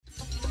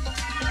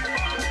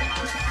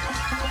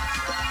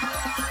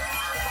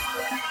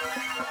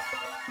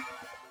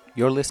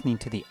You're listening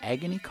to the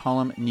Agony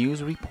Column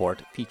News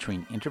Report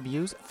featuring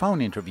interviews, phone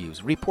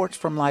interviews, reports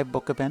from live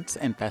book events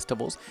and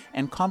festivals,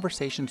 and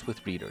conversations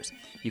with readers.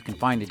 You can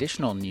find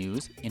additional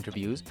news,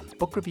 interviews,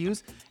 book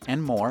reviews,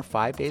 and more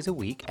 5 days a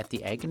week at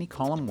the Agony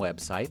Column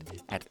website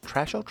at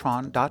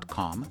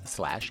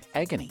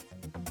trashotron.com/agony.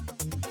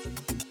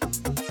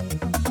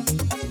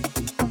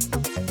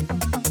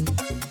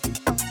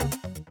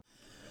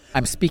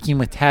 I'm speaking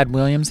with Tad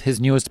Williams.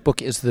 His newest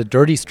book is The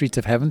Dirty Streets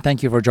of Heaven.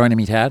 Thank you for joining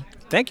me, Tad.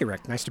 Thank you,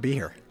 Rick. Nice to be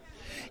here.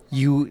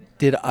 You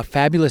did a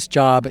fabulous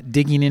job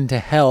digging into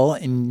hell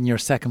in your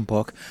second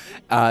book.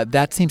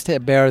 That seems to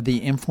bear the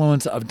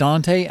influence of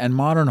Dante and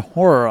modern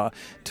horror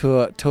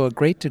to a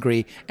great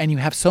degree. And you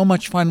have so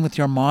much fun with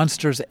your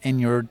monsters and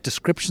your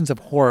descriptions of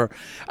horror.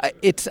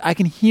 I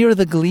can hear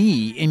the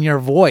glee in your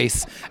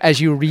voice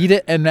as you read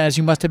it, and as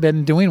you must have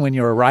been doing when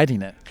you were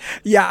writing it.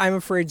 Yeah, I'm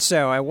afraid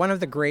so. One of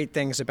the great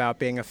things about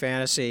being a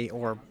fantasy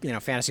or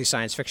fantasy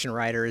science fiction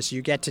writer is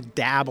you get to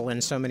dabble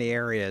in so many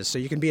areas. So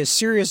you can be as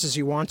serious as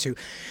you want to,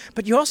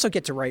 but you also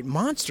get to write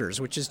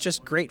monsters, which is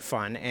just great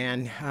fun.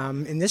 And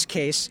in this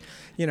case,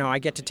 I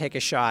get to take a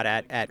shot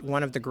at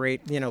one of the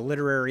great,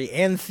 literary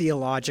and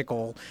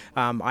theological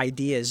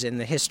ideas in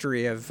the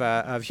history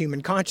of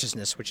human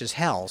consciousness, which is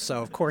hell.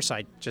 So, of course,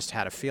 I just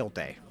had a field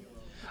day.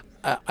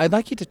 I'd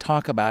like you to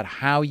talk about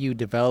how you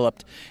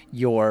developed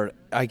your,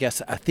 a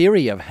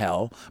theory of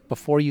hell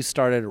before you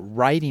started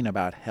writing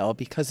about hell,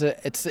 because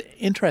it's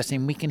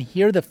interesting. We can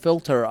hear the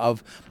filter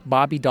of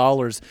Bobby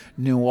Dollar's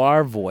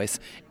noir voice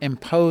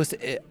imposed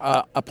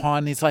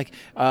upon. He's like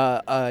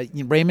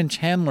Raymond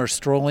Chandler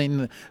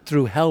strolling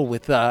through hell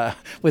with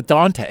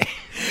Dante.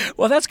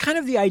 Well, that's kind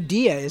of the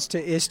idea, is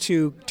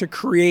to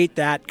create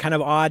that kind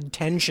of odd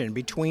tension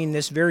between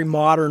this very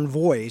modern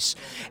voice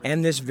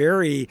and this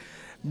very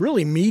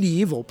really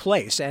medieval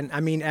place. And I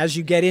mean, as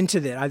you get into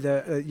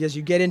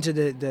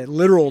the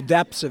literal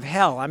depths of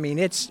hell, I mean,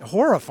 it's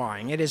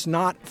horrifying. It is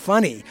not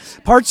funny.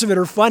 Parts of it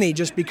are funny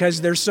just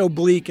because they're so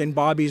bleak, and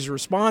Bobby's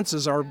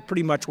responses are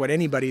pretty much what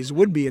anybody's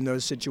would be in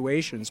those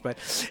situations. But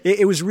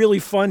it was really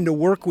fun to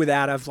work with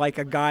that, of like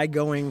a guy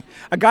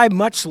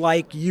much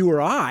like you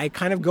or I,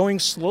 kind of going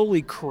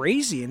slowly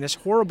crazy in this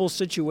horrible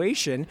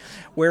situation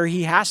where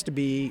he has to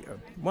be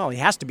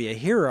a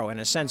hero in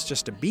a sense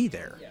just to be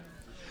there.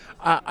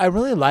 I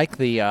really like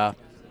the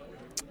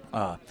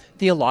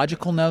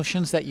theological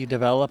notions that you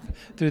develop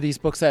through these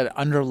books that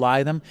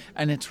underlie them,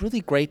 and it's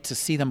really great to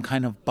see them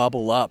kind of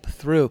bubble up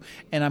through.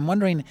 And I'm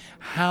wondering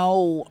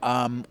how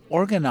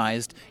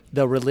organized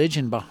the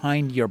religion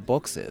behind your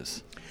books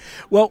is.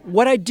 Well,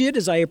 what I did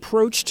is I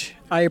approached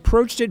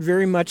it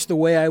very much the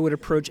way I would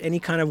approach any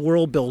kind of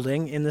world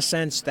building, in the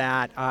sense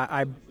that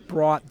I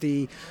brought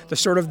the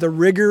sort of the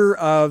rigor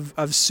of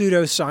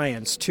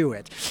pseudoscience to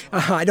it.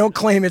 I don't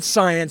claim it's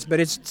science, but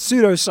it's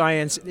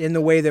pseudoscience in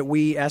the way that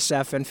we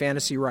SF and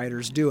fantasy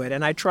writers do it.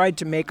 And I tried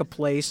to make a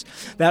place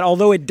that,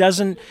 although it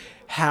doesn't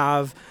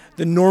have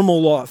the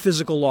normal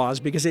physical laws,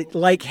 because it,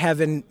 like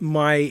heaven,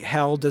 my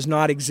hell does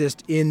not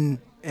exist in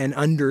and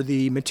under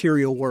the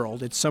material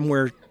world. It's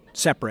somewhere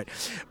separate.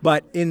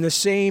 But in the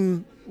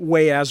same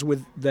way as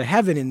with the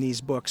heaven in these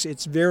books,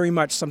 it's very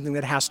much something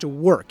that has to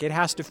work. It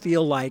has to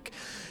feel like,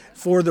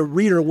 for the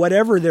reader,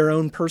 whatever their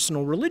own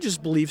personal religious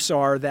beliefs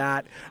are,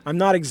 that I'm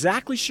not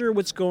exactly sure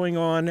what's going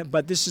on,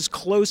 but this is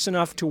close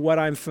enough to what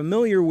I'm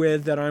familiar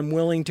with that I'm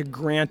willing to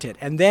grant it.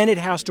 And then it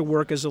has to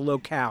work as a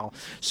locale.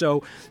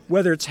 So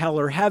whether it's hell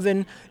or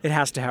heaven, it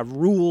has to have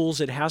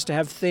rules. It has to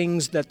have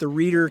things that the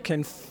reader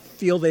can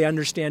feel they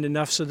understand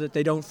enough so that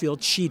they don't feel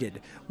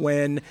cheated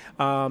when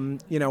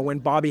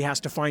Bobby has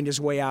to find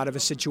his way out of a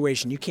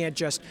situation. You can't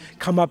just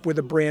come up with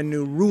a brand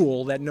new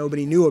rule that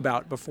nobody knew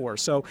about before.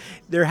 So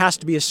there has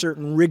to be a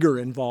certain rigor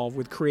involved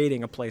with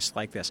creating a place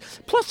like this.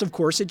 Plus, of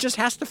course, it just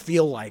has to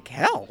feel like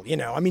hell.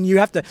 I mean,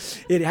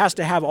 it has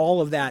to have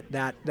all of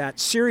that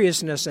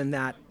seriousness and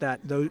that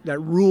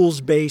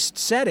rules-based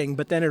setting,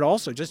 but then it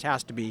also just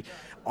has to be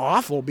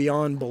awful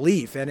beyond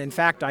belief. And in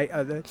fact,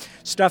 the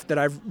stuff that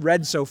I've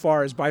read so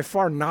far is by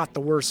far not the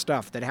worst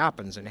stuff that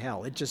happens in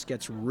hell. It just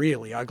gets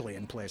really ugly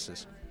in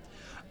places.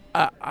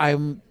 I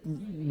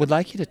would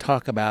like you to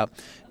talk about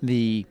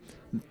the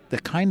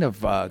kind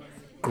of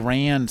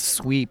grand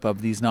sweep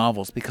of these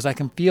novels, because I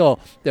can feel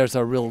there's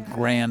a real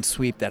grand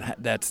sweep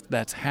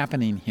that's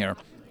happening here.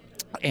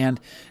 And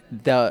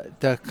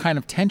the kind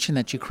of tension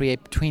that you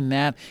create between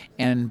that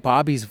and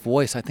Bobby's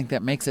voice, I think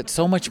that makes it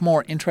so much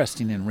more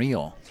interesting and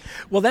real.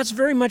 Well, that's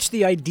very much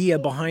the idea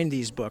behind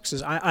these books.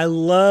 Is I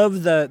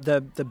love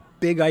the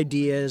big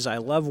ideas. I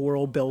love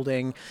world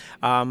building.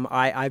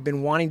 I've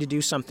been wanting to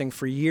do something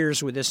for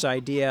years with this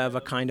idea of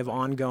a kind of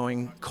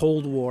ongoing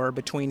Cold War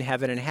between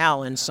heaven and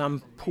hell, and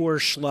some poor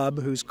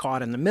schlub who's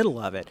caught in the middle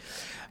of it.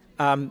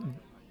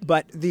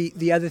 But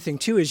the other thing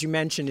too, as you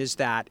mentioned, is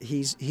that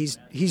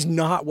he's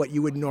not what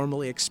you would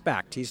normally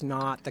expect. He's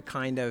not the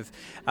kind of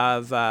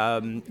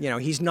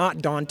he's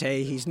not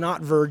Dante, he's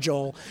not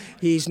Virgil,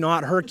 he's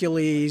not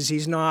Hercules,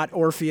 he's not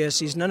Orpheus,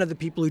 he's none of the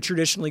people who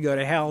traditionally go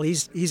to hell.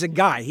 He's a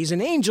guy. He's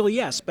an angel,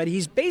 yes, but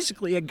he's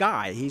basically a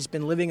guy. He's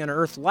been living an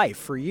earth life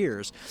for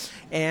years,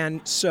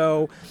 and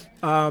so.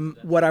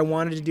 What I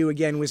wanted to do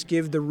again was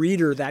give the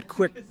reader that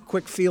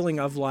quick feeling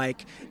of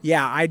like,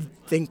 yeah, I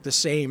think the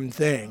same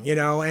thing,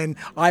 and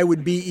I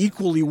would be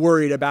equally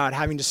worried about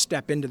having to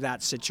step into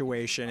that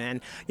situation,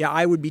 and yeah,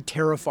 I would be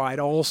terrified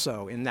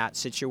also in that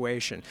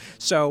situation.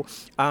 So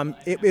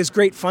it was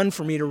great fun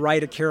for me to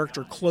write a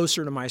character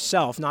closer to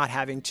myself, not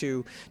having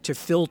to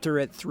filter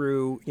it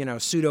through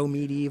pseudo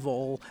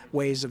medieval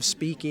ways of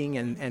speaking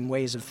and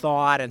ways of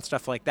thought and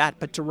stuff like that,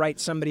 but to write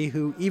somebody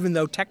who, even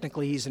though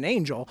technically he's an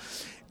angel,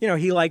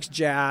 he likes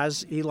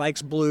jazz, he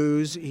likes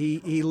blues,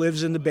 he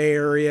lives in the Bay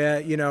Area,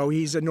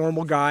 he's a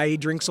normal guy, he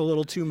drinks a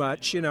little too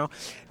much,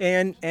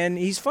 and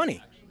he's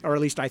funny, or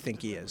at least I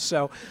think he is.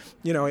 So,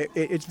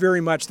 it's very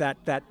much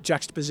that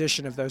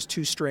juxtaposition of those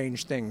two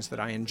strange things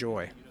that I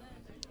enjoy.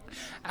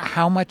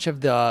 How much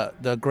of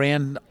the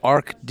grand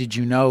arc did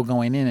you know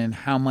going in, and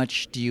how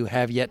much do you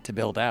have yet to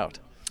build out?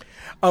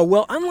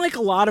 Well, unlike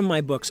a lot of my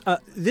books,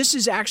 this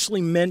is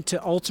actually meant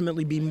to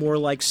ultimately be more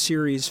like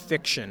series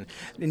fiction.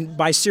 And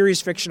by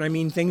series fiction, I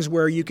mean things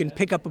where you can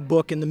pick up a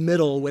book in the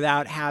middle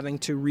without having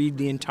to read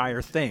the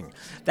entire thing.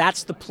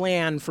 That's the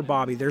plan for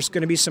Bobby. There's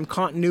going to be some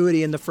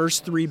continuity in the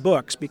first 3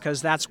 books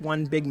because that's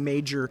one big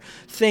major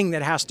thing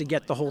that has to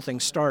get the whole thing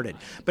started.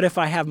 But if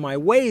I have my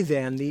way,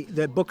 then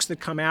the books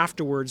that come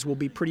afterwards will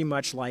be pretty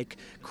much like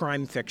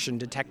crime fiction,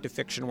 detective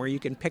fiction, where you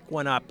can pick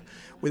one up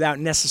without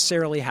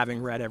necessarily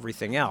having read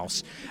everything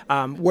else.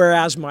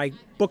 Whereas my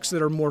books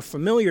that are more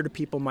familiar to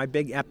people, my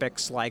big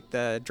epics like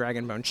the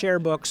Dragonbone Chair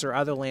books or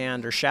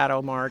Otherland or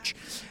Shadow March,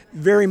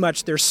 very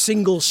much they're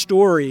single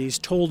stories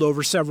told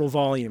over several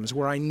volumes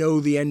where I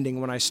know the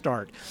ending when I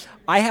start.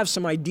 I have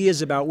some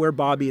ideas about where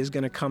Bobby is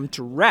going to come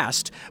to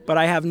rest, but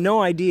I have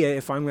no idea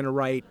if I'm going to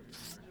write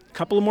a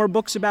couple of more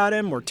books about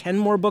him or 10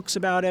 more books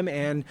about him,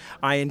 and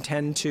I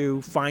intend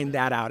to find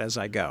that out as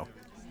I go.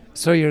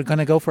 So you're going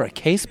to go for a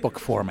casebook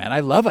format. I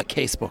love a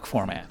casebook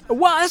format.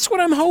 Well, that's what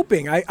I'm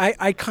hoping.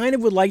 I kind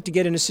of would like to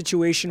get in a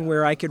situation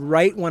where I could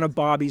write one of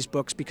Bobby's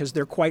books because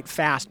they're quite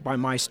fast by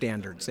my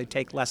standards. They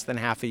take less than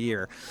half a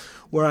year.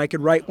 Where I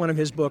could write one of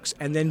his books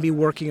and then be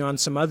working on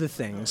some other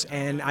things.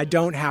 And I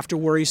don't have to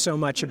worry so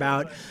much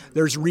about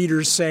there's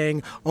readers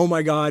saying, oh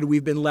my God,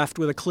 we've been left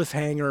with a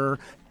cliffhanger.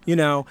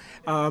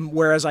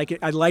 Whereas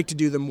I'd like to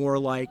do them more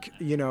like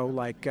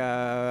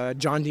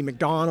John D.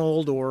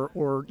 MacDonald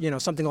or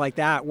something like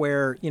that,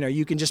 where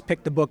you can just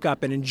pick the book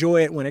up and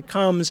enjoy it when it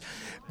comes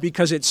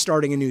because it's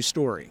starting a new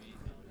story.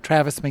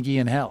 Travis McGee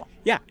in Hell.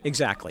 Yeah,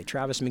 exactly.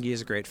 Travis McGee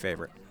is a great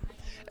favorite.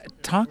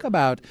 Talk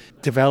about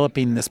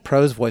developing this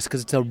prose voice,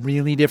 because it's a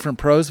really different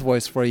prose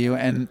voice for you,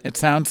 and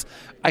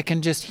I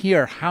can just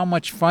hear how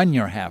much fun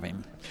you're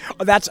having.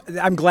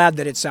 I'm glad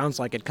that it sounds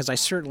like it, because I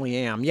certainly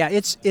am. Yeah,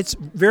 it's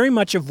very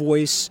much a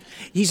voice.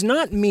 He's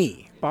not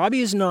me.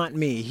 Bobby is not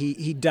me.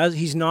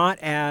 He's not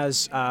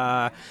as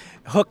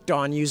hooked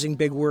on using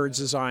big words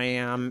as I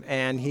am,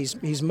 and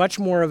he's much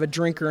more of a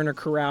drinker and a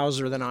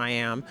carouser than I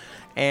am,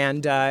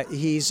 and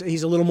he's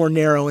a little more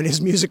narrow in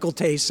his musical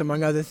tastes,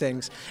 among other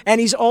things.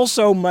 And he's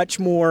also much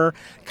more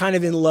kind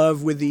of in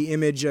love with the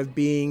image of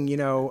being, the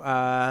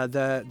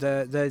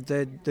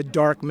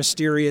dark,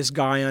 mysterious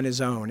guy on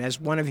his own. As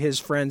one of his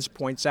friends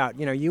points out,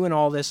 you and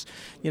all this,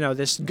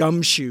 this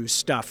gumshoe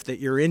stuff that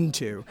you're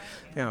into,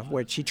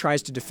 which he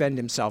tries to defend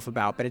himself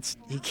about, but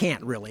he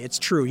can't really. It's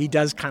true. He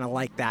does kind of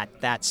like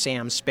that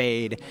Sam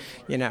Spade,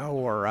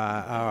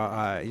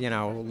 or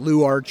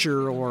Lou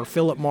Archer or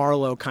Philip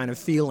Marlowe kind of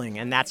feeling,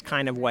 and that's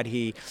kind of what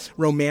he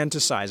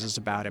romanticizes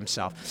about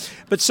himself.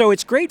 But so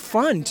it's great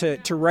fun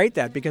to write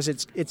that, because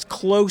it's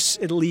close,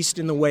 at least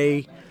in the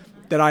way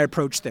that I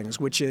approach things,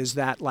 which is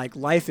that like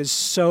life is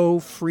so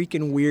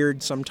freaking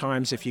weird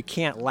sometimes. If you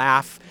can't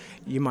laugh,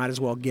 you might as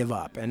well give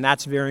up, and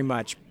that's very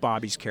much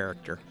Bobby's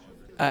character.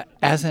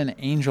 As an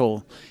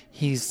angel,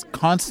 he's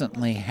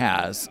constantly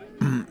has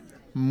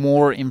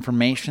more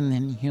information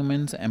than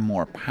humans and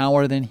more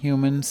power than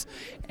humans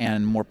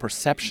and more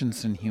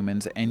perceptions than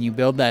humans, and you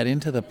build that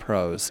into the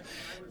prose.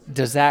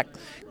 Does that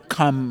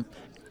come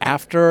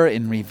after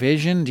in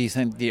revision? Do you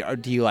think,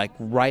 do you like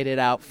write it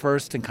out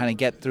first and kind of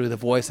get through the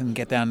voice and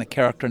get down the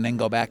character and then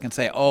go back and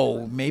say,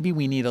 oh, maybe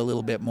we need a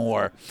little bit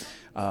more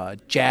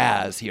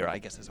jazz here, I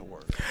guess is a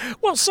word?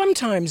 Well,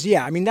 sometimes,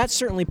 yeah. I mean, that's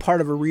certainly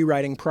part of a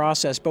rewriting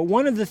process. But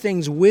one of the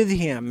things with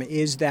him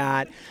is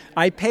that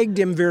I pegged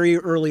him very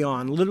early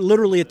on,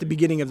 literally at the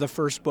beginning of the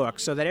first book,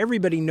 so that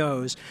everybody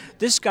knows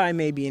this guy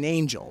may be an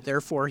angel.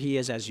 Therefore, he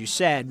is, as you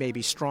said,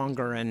 maybe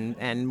stronger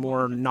and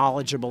more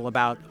knowledgeable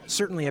about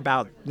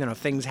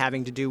things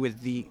having to do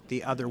with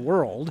the other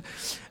world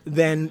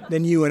than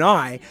you and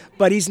I.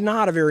 But he's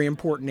not a very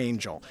important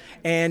angel.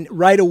 And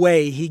right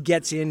away, he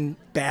gets in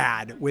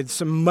bad with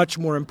some much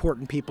more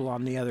important people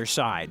on the other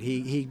side.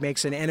 He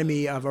makes an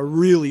enemy of a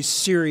really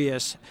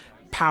serious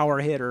power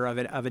hitter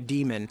of a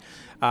demon,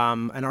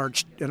 an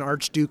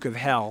archduke of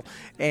hell,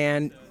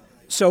 and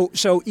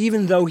so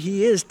even though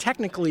he is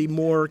technically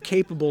more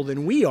capable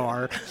than we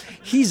are,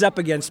 he's up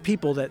against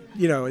people that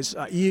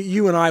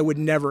you and I would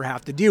never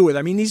have to deal with.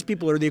 I mean, these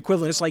people are the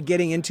equivalent. It's like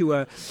getting into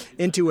a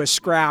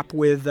scrap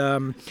with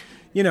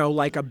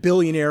like a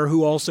billionaire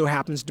who also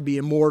happens to be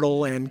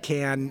immortal and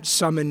can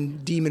summon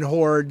demon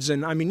hordes.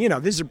 And I mean,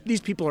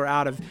 these people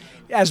are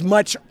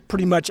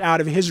pretty much out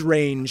of his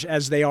range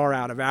as they are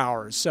out of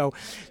ours.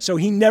 So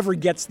he never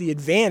gets the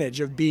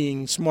advantage of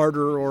being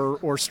smarter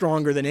or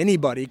stronger than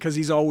anybody, because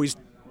he's always,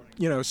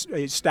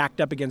 stacked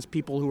up against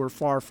people who are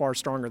far, far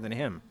stronger than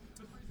him.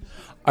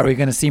 Are we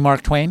going to see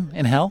Mark Twain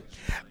in hell?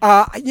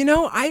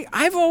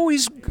 I've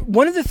always,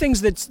 one of the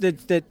things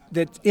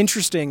that's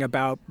interesting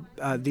about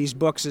these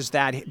books is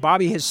that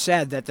Bobby has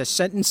said that the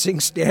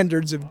sentencing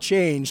standards have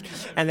changed,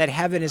 and that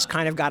heaven has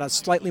kind of got a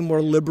slightly more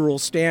liberal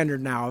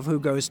standard now of who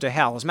goes to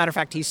hell. As a matter of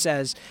fact, he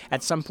says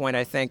at some point,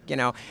 I think,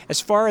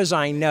 as far as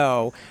I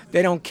know,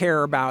 they don't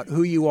care about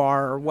who you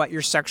are or what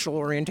your sexual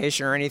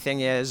orientation or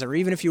anything is, or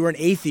even if you were an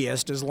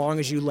atheist, as long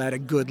as you led a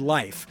good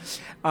life.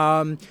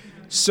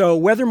 So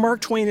whether Mark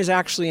Twain is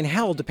actually in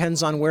hell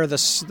depends on where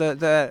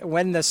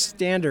when the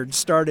standards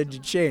started to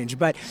change.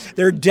 But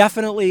there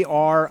definitely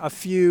are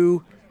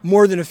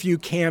more than a few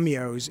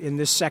cameos in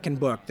this second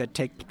book that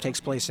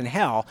takes place in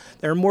hell.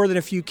 There are more than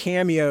a few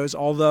cameos,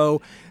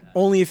 although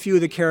only a few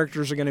of the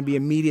characters are going to be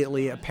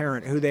immediately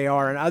apparent who they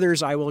are, and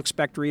others I will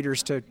expect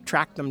readers to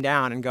track them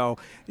down and go,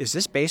 is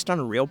this based on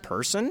a real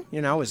person?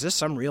 Is this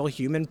some real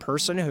human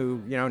person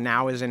who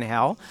now is in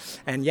hell?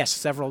 And yes,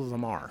 several of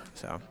them are.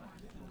 So.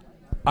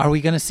 Are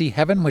we going to see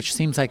heaven, which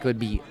seems like it would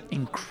be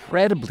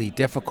incredibly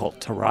difficult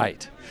to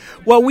write?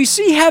 Well, we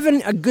see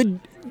heaven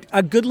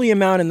a goodly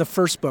amount in the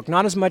first book,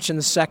 not as much in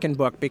the second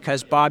book,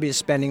 because Bobby is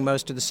spending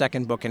most of the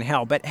second book in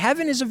hell. But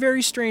heaven is a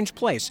very strange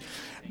place.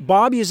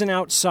 Bobby is an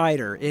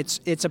outsider. It's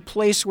a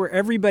place where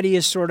everybody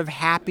is sort of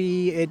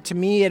happy. To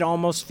me, it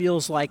almost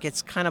feels like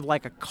it's kind of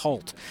like a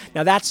cult.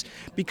 Now, that's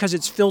because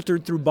it's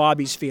filtered through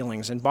Bobby's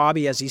feelings. And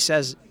Bobby, as he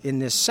says in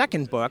this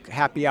second book,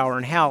 Happy Hour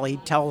in Hell, he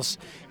tells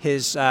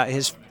his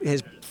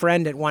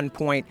friend at one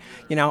point,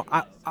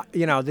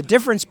 the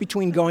difference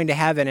between going to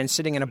heaven and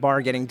sitting in a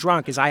bar getting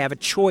drunk is I have a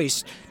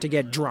choice to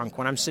get drunk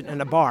when I'm sitting in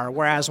a bar,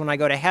 whereas when I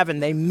go to heaven,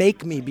 they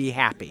make me be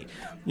happy,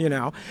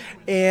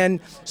 And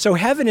so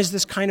heaven is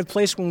this kind of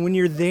place when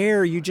you're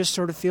there, you just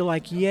sort of feel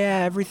like,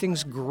 yeah,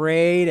 everything's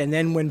great. And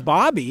then when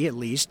Bobby, at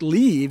least,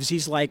 leaves,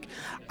 he's like,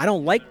 I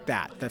don't like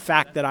that. The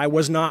fact that I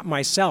was not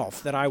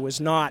myself, that I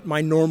was not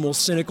my normal,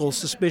 cynical,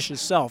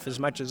 suspicious self as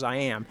much as I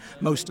am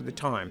most of the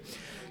time.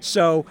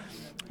 So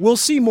we'll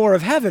see more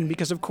of heaven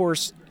because, of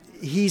course,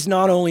 he's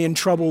not only in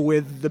trouble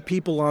with the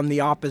people on the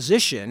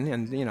opposition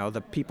and,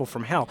 the people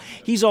from hell,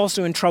 he's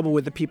also in trouble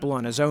with the people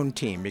on his own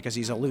team because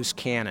he's a loose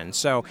cannon.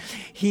 So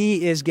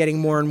he is getting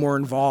more and more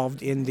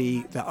involved in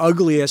the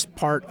ugliest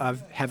part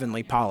of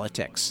heavenly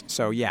politics.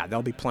 So, yeah,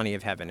 there'll be plenty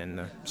of heaven in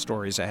the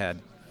stories ahead.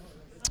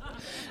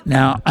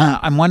 Now,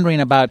 I'm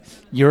wondering about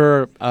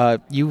you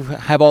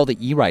have all the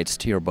e-rights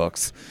to your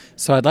books,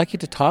 so I'd like you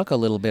to talk a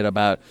little bit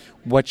about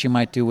what you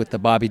might do with the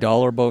Bobby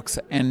Dollar books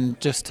and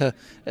just to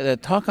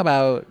talk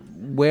about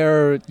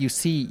where you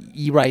see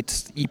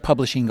e-rights,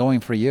 e-publishing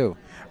going for you.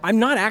 I'm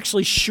not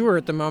actually sure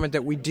at the moment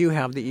that we do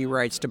have the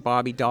e-rights to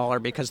Bobby Dollar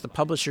because the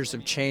publishers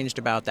have changed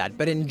about that.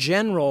 But in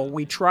general,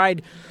 we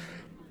tried...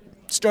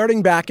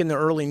 Starting back in the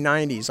early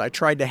 90s, I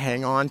tried to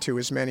hang on to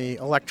as many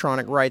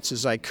electronic rights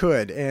as I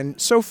could. And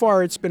so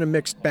far, it's been a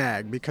mixed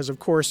bag because, of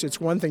course,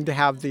 it's one thing to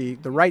have the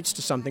rights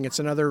to something. It's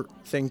another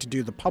thing to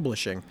do the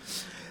publishing.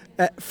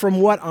 From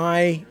what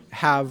I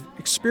have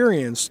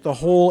experienced, the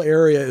whole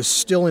area is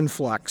still in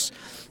flux.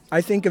 I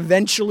think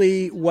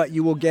eventually what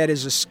you will get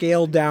is a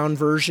scaled-down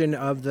version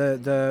of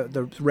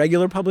the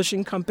regular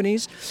publishing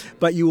companies,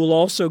 but you will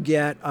also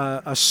get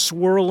a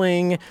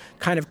swirling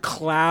kind of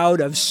cloud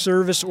of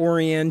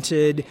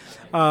service-oriented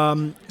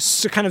kind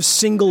of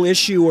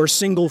single-issue or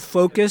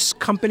single-focus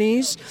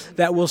companies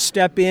that will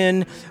step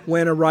in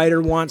when a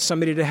writer wants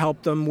somebody to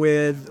help them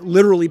with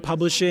literally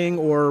publishing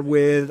or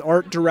with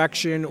art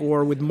direction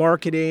or with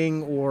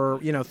marketing or,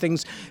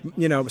 things,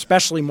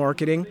 especially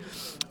marketing.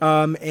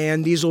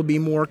 And these will be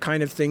more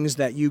kind of things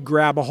that you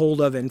grab a hold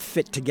of and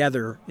fit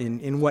together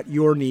in what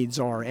your needs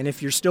are. And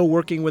if you're still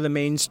working with a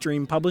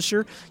mainstream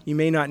publisher, you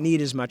may not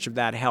need as much of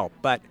that help.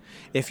 But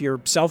if you're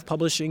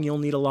self-publishing, you'll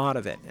need a lot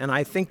of it. And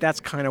I think that's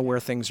kind of where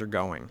things are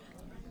going.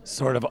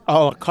 Sort of a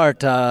la carte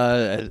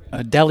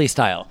deli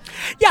style.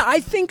 Yeah, I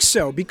think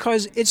so,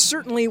 because it's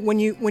certainly, when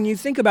you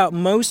think about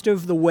most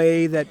of the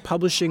way that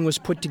publishing was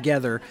put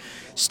together,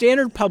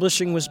 standard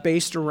publishing was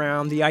based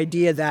around the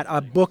idea that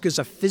a book is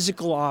a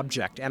physical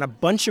object, and a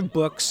bunch of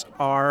books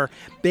are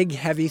big,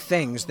 heavy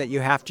things that you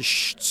have to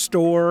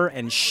store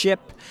and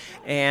ship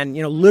and,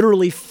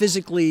 literally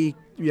physically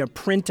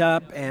print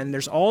up, and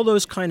there's all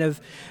those kind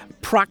of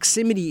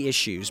proximity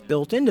issues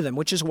built into them,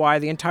 which is why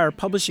the entire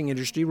publishing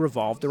industry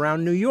revolved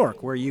around New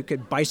York, where you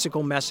could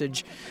bicycle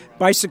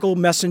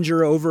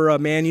messenger over a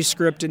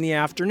manuscript in the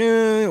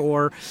afternoon,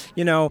 or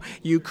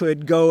you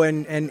could go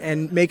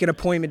and make an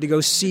appointment to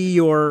go see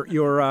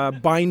your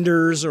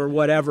binders or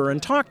whatever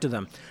and talk to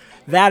them.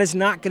 That is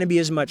not going to be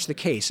as much the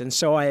case, and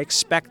so I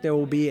expect there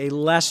will be a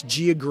less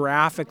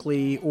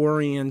geographically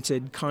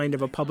oriented kind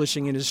of a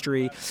publishing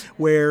industry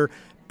where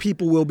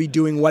people will be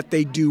doing what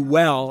they do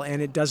well,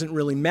 and it doesn't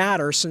really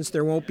matter since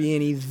there won't be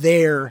any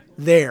there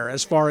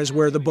as far as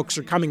where the books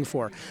are coming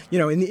for.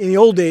 In the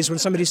old days when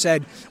somebody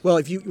said,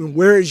 well,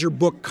 where does your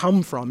book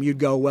come from? You'd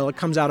go, well, it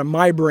comes out of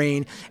my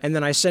brain, and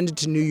then I send it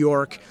to New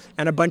York,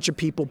 and a bunch of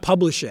people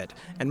publish it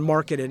and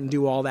market it and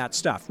do all that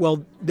stuff.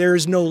 Well,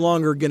 there's no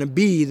longer going to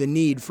be the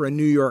need for a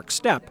New York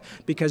step,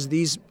 because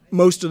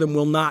most of them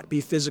will not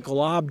be physical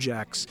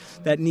objects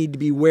that need to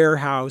be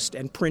warehoused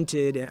and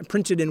printed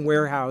and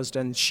warehoused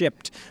and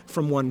shipped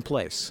from one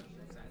place.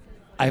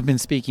 I've been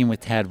speaking with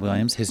Tad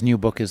Williams. His new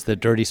book is The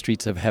Dirty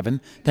Streets of Heaven.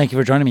 Thank you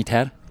for joining me,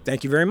 Tad.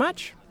 Thank you very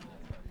much.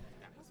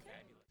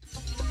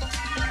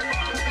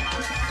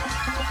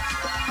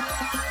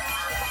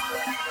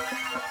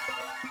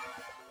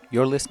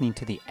 You're listening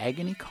to the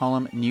Agony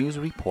Column News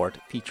Report,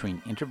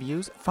 featuring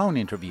interviews, phone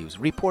interviews,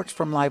 reports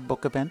from live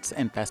book events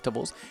and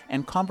festivals,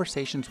 and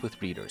conversations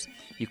with readers.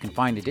 You can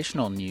find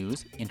additional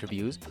news,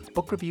 interviews,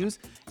 book reviews,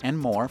 and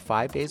more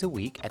 5 days a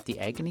week at the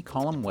Agony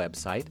Column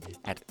website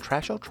at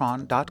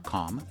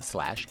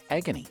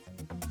trashotron.com/agony.